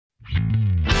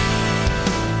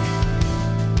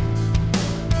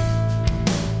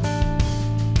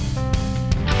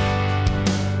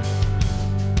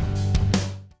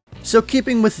So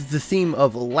keeping with the theme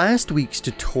of last week's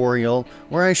tutorial,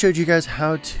 where I showed you guys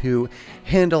how to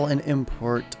handle and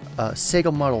import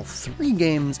Sega Model 3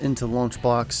 games into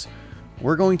LaunchBox,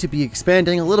 we're going to be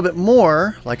expanding a little bit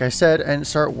more, like I said, and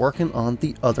start working on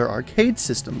the other arcade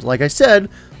systems. Like I said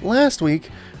last week,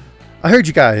 I heard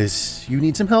you guys, you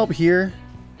need some help here,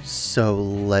 so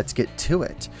let's get to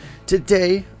it.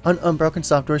 Today on Unbroken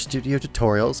Software Studio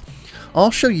Tutorials, I'll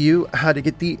show you how to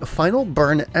get the Final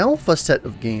Burn Alpha set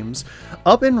of games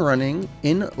up and running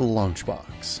in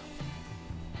LaunchBox.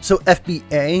 So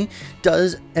FBA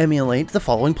does emulate the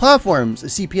following platforms: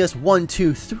 CPS-1,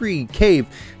 2, 3, Cave,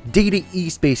 Data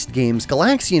East-based games,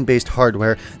 Galaxian-based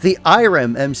hardware, the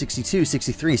Irem M62,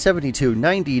 63, 72,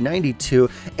 90, 92,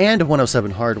 and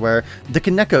 107 hardware, the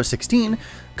Kaneko 16,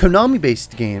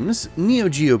 Konami-based games,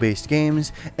 Neo-Geo-based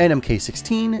games,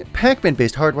 NMK16,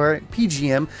 Pac-Man-based hardware,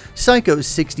 PGM, Psikyo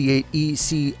 68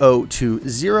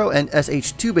 EC020, and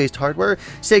SH2-based hardware,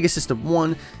 Sega System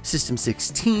 1, System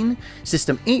 16,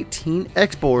 System 18,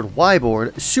 X-Board,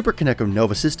 Y-Board, Super Kaneko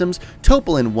Nova systems,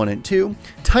 Toaplan 1 and 2,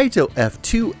 Taito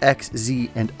F2, XZ,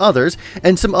 and others,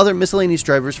 and some other miscellaneous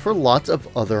drivers for lots of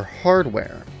other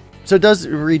hardware. So it does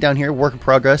read down here, work in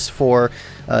progress for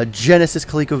Genesis,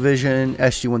 ColecoVision,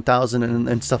 SG-1000,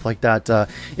 and stuff like that.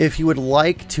 If you would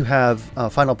like to have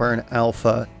Final Burn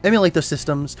Alpha emulate those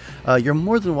systems, you're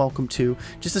more than welcome to.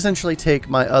 Just essentially take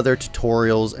my other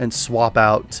tutorials and swap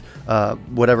out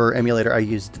whatever emulator I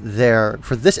used there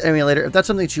for this emulator, if that's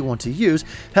something that you want to use.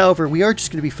 However, we are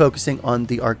just going to be focusing on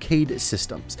the arcade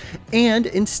systems. And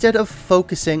instead of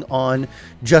focusing on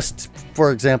just,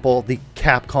 for example, the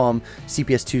Capcom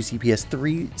CPS-2,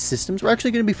 CPS-3 systems, we're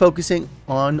actually going to be focusing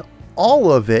on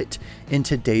all of it in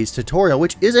today's tutorial,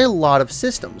 which is a lot of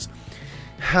systems.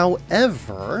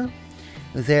 However,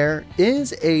 there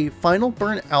is a Final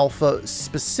Burn Alpha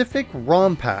specific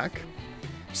ROM pack.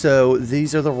 So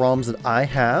these are the ROMs that I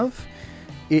have.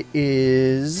 It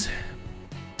is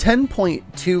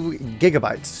 10.2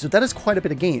 gigabytes, so that is quite a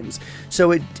bit of games. So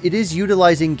it is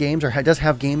utilizing games, or does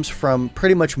have games from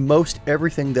pretty much most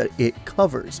everything that it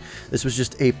covers. This was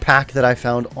just a pack that I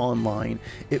found online.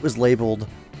 It was labeled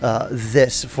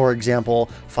this, for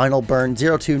example, Final Burn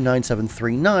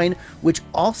 029739, which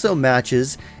also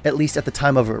matches, at least at the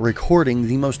time of recording,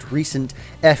 the most recent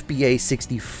FBA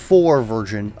 64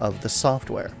 version of the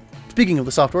software. Speaking of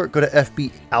the software, go to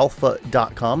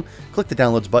fbalpha.com, click the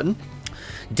downloads button,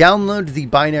 download the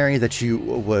binary that you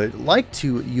would like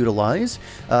to utilize.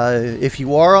 If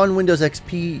you are on Windows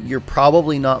XP, you're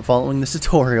probably not following this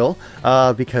tutorial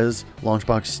because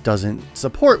LaunchBox doesn't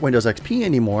support Windows XP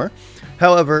anymore.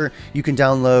 However, you can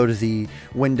download the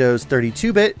Windows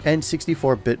 32-bit and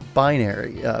 64-bit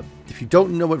binary. If you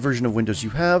don't know what version of Windows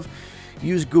you have,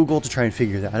 use Google to try and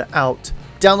figure that out.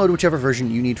 Download whichever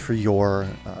version you need for your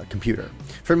computer.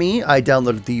 For me, I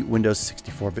downloaded the Windows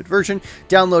 64-bit version,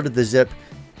 downloaded the zip,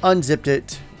 unzipped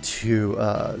it to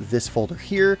this folder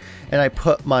here, and I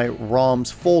put my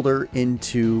ROMs folder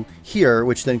into here,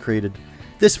 which then created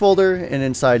this folder, and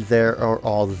inside there are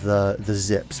all the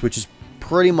zips, which is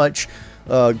pretty much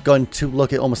going to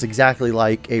look at almost exactly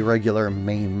like a regular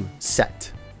MAME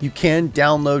set. You can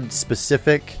download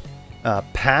specific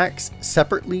packs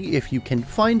separately if you can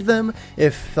find them,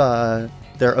 if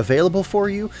they're available for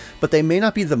you, but they may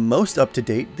not be the most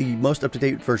up-to-date. The most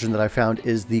up-to-date version that I found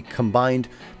is the combined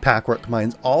pack, where it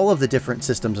combines all of the different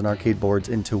systems and arcade boards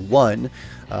into one.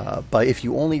 But if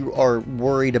you only are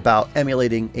worried about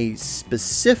emulating a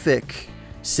specific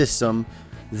system,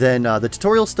 then the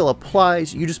tutorial still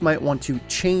applies. You just might want to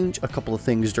change a couple of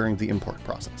things during the import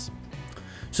process.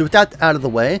 So with that out of the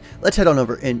way, let's head on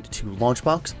over into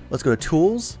LaunchBox. Let's go to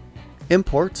Tools,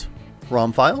 Import,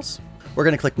 ROM Files. We're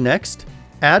going to click Next,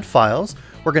 Add Files.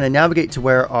 We're going to navigate to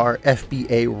where our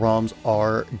FBA ROMs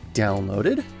are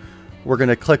downloaded. We're going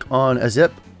to click on a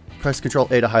zip, press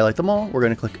Ctrl-A to highlight them all. We're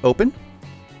going to click Open.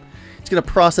 It's going to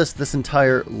process this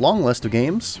entire long list of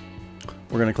games.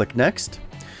 We're going to click Next.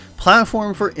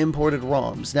 Platform for imported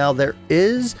ROMs. Now there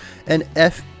is an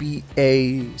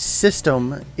FBA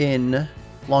system in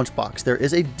LaunchBox. There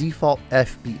is a default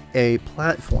FBA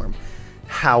platform.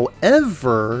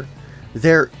 However,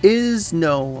 there is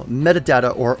no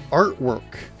metadata or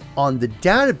artwork on the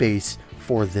database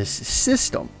for this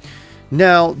system.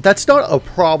 Now, that's not a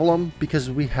problem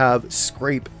because we have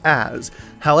Scrape As.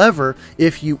 However,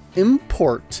 if you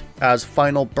import as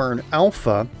Final Burn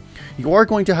Alpha, you are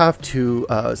going to have to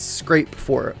scrape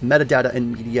for metadata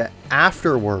and media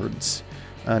afterwards,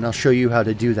 and I'll show you how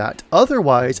to do that.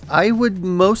 Otherwise, I would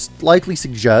most likely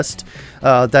suggest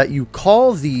that you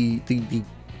call the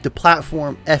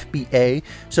platform FBA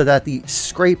so that the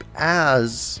Scrape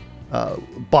As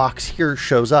box here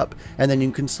shows up, and then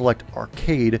you can select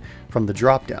arcade from the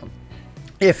drop-down.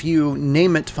 If you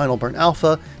name it Final Burn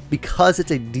Alpha, because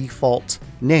it's a default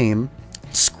name,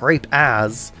 Scrape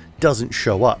As doesn't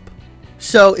show up.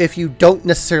 So if you don't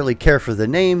necessarily care for the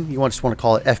name, you just want to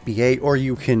call it FB8, or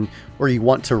you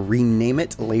want to rename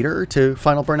it later to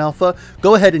Final Burn Alpha,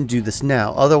 go ahead and do this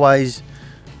now. Otherwise,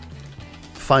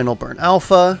 Final Burn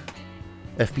Alpha,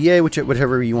 FBA,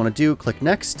 whichever you want to do, click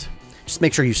Next. Just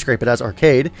make sure you scrape it as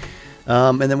arcade.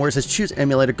 And then where it says choose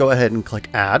emulator, go ahead and click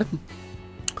Add.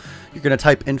 You're going to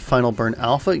type in Final Burn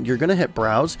Alpha. You're going to hit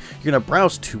Browse. You're going to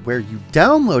browse to where you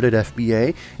downloaded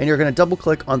FBA, and you're going to double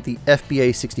click on the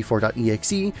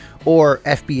FBA64.exe or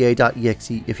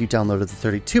FBA.exe if you downloaded the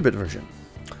 32-bit version.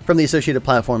 From the associated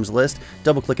platforms list,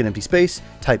 double click an empty space,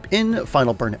 type in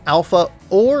Final Burn Alpha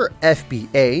or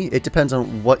FBA. It depends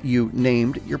on what you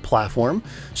named your platform.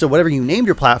 So whatever you named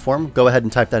your platform, go ahead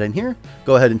and type that in here.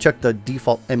 Go ahead and check the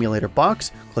default emulator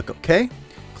box, click OK,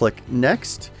 click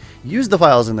Next. Use the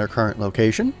files in their current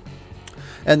location.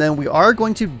 And then we are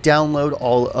going to download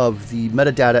all of the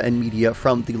metadata and media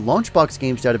from the LaunchBox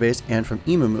games database and from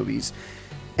Emu Movies,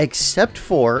 except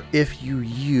for if you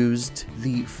used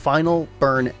the Final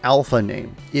Burn Alpha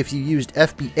name. If you used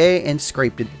FBA and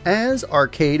scraped it as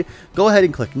arcade, go ahead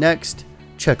and click Next.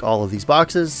 Check all of these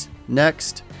boxes.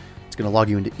 Next. It's going to log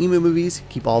you into Emu Movies.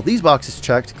 Keep all these boxes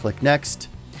checked. Click Next.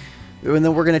 And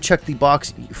then we're going to check the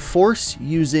box Force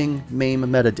using MAME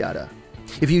metadata.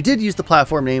 If you did use the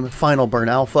platform name Final Burn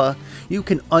Alpha, you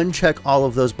can uncheck all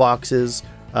of those boxes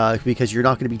because you're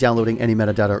not going to be downloading any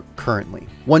metadata currently.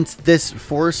 Once this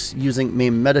Force using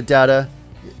MAME metadata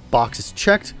box is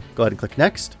checked, go ahead and click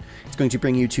Next. It's going to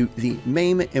bring you to the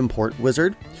MAME import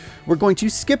wizard. We're going to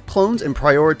skip clones and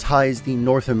prioritize the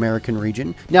North American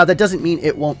region. Now that doesn't mean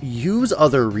it won't use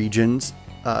other regions.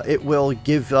 It will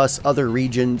give us other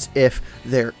regions if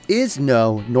there is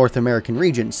no North American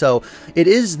region. So it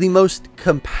is the most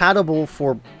compatible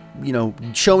for,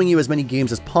 showing you as many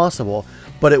games as possible,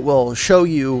 but it will show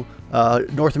you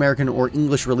North American or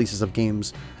English releases of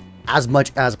games as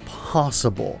much as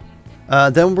possible.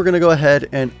 Then we're going to go ahead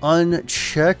and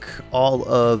uncheck all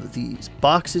of these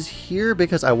boxes here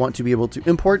because I want to be able to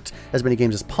import as many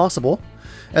games as possible.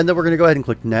 And then we're going to go ahead and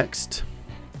click Next.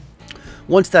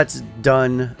 Once that's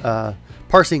done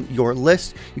parsing your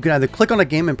list, you can either click on a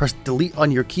game and press delete on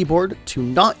your keyboard to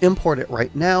not import it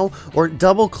right now, or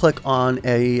double click on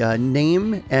a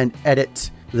name and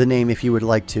edit the name if you would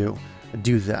like to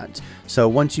do that. So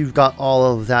once you've got all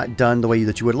of that done the way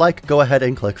that you would like, go ahead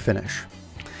and click Finish.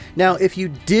 Now, if you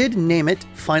did name it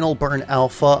Final Burn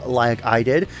Alpha like I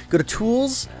did, go to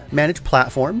Tools, Manage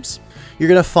Platforms. You're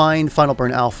going to find Final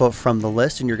Burn Alpha from the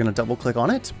list, and you're going to double click on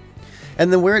it.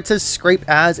 And then where it says Scrape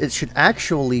As, it should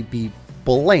actually be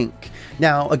blank.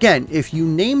 Now, again, if you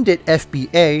named it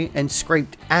FBA and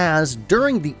scraped as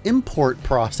during the import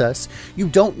process, you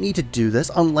don't need to do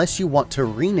this unless you want to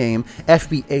rename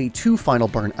FBA to Final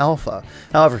Burn Alpha.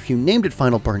 However, if you named it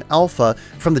Final Burn Alpha,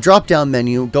 from the drop-down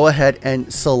menu, go ahead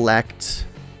and select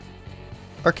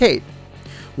Arcade.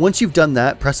 Once you've done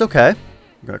that, press OK. I'm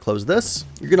going to close this.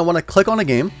 You're going to want to click on a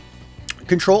game,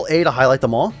 Control A to highlight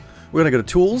them all. We're going to go to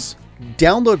Tools,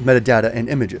 Download Metadata and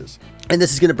Images. And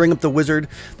this is going to bring up the wizard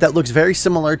that looks very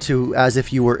similar to as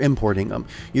if you were importing them.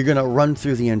 You're going to run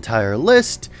through the entire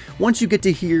list. Once you get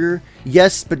to here,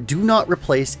 yes, but do not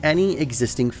replace any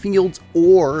existing fields,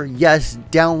 or yes,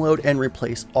 download and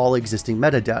replace all existing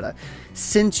metadata.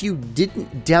 Since you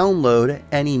didn't download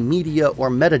any media or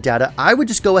metadata, I would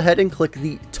just go ahead and click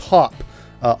the top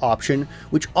option,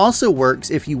 which also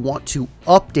works if you want to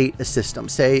update a system.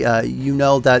 Say you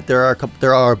know that there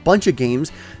are a bunch of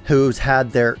games who's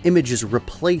had their images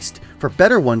replaced for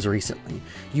better ones recently.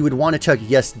 You would want to check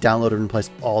yes, download and replace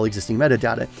all existing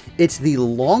metadata. It's the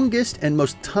longest and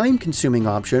most time-consuming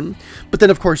option, but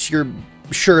then of course you're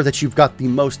sure that you've got the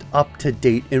most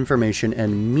up-to-date information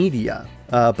and media.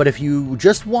 But if you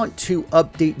just want to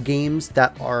update games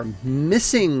that are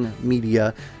missing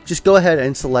media, just go ahead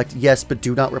and select yes, but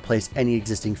do not replace any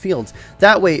existing fields.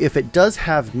 That way, if it does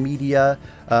have media,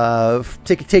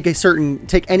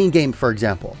 take any game, for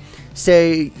example.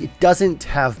 Say it doesn't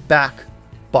have back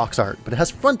box art, but it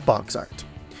has front box art.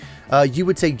 You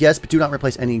would say yes, but do not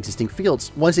replace any existing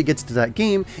fields. Once it gets to that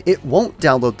game, it won't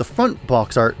download the front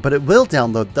box art, but it will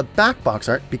download the back box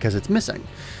art because it's missing.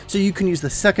 So you can use the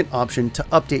second option to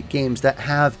update games that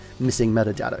have missing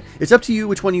metadata. It's up to you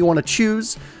which one you want to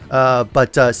choose,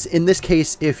 but in this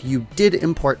case, if you did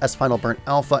import as Final Burn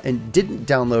Alpha and didn't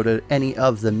download any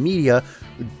of the media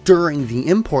during the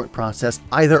import process,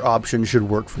 either option should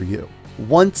work for you.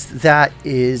 Once that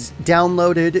is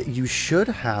downloaded, you should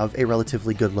have a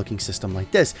relatively good looking system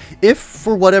like this. If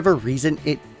for whatever reason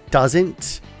it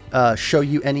doesn't show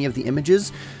you any of the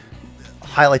images,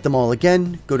 highlight them all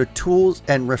again, go to Tools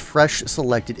and refresh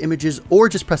selected images, or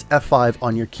just press F5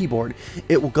 on your keyboard.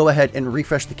 It will go ahead and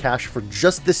refresh the cache for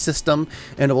just this system,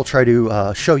 and it will try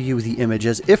to show you the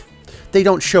images if they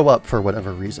don't show up for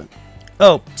whatever reason.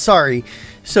 Oh, sorry.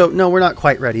 So, no, we're not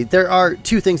quite ready. There are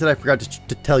two things that I forgot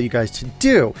to tell you guys to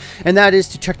do, and that is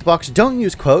to check the box Don't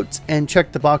Use Quotes, and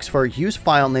check the box for Use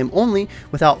File Name Only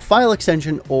without file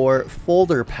extension or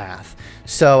folder path.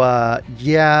 So,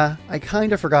 yeah, I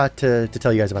kind of forgot to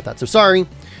tell you guys about that. So, sorry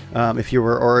if you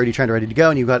were already ready to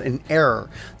go and you got an error.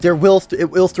 It will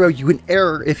throw you an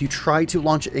error if you try to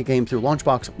launch a game through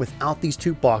LaunchBox without these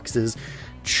two boxes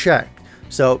checked.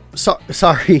 So,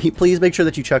 sorry, please make sure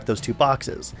that you check those two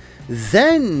boxes.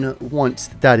 Then, once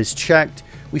that is checked,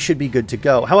 we should be good to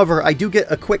go. However, I do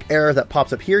get a quick error that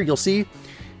pops up here. You'll see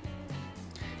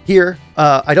here,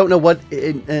 I don't know what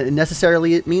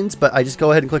necessarily it means, but I just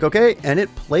go ahead and click OK, and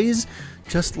it plays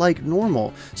just like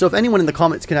normal. So if anyone in the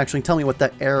comments can actually tell me what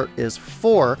that error is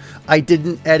for, I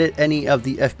didn't edit any of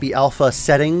the FB Alpha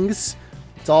settings.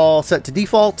 It's all set to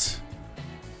default.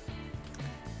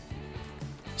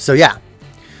 So yeah.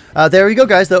 There we go,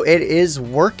 guys, though. It is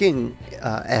working,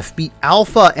 FB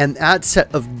Alpha and that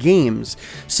set of games.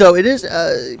 So it is,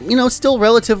 you know, still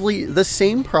relatively the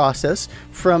same process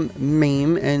from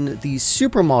MAME and the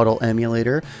Supermodel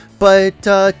emulator, but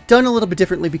done a little bit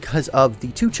differently because of the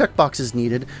two checkboxes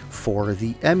needed for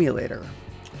the emulator.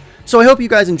 So I hope you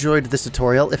guys enjoyed this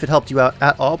tutorial. If it helped you out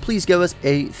at all, please give us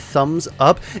a thumbs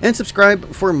up and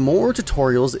subscribe for more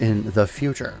tutorials in the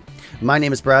future. My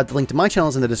name is Brad. The link to my channel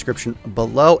is in the description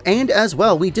below. And as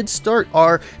well, we did start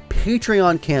our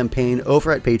Patreon campaign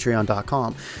over at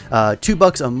patreon.com.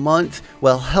 $2 a month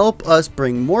will help us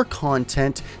bring more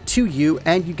content to you,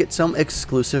 and you get some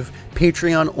exclusive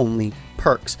Patreon-only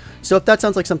perks. So if that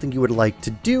sounds like something you would like to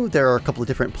do, there are a couple of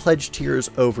different pledge tiers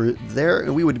over there,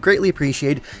 and we would greatly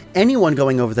appreciate anyone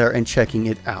going over there and checking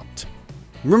it out.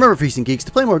 Remember, Freaks and Geeks,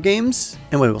 to play more games,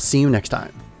 and we will see you next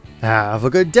time. Have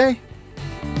a good day.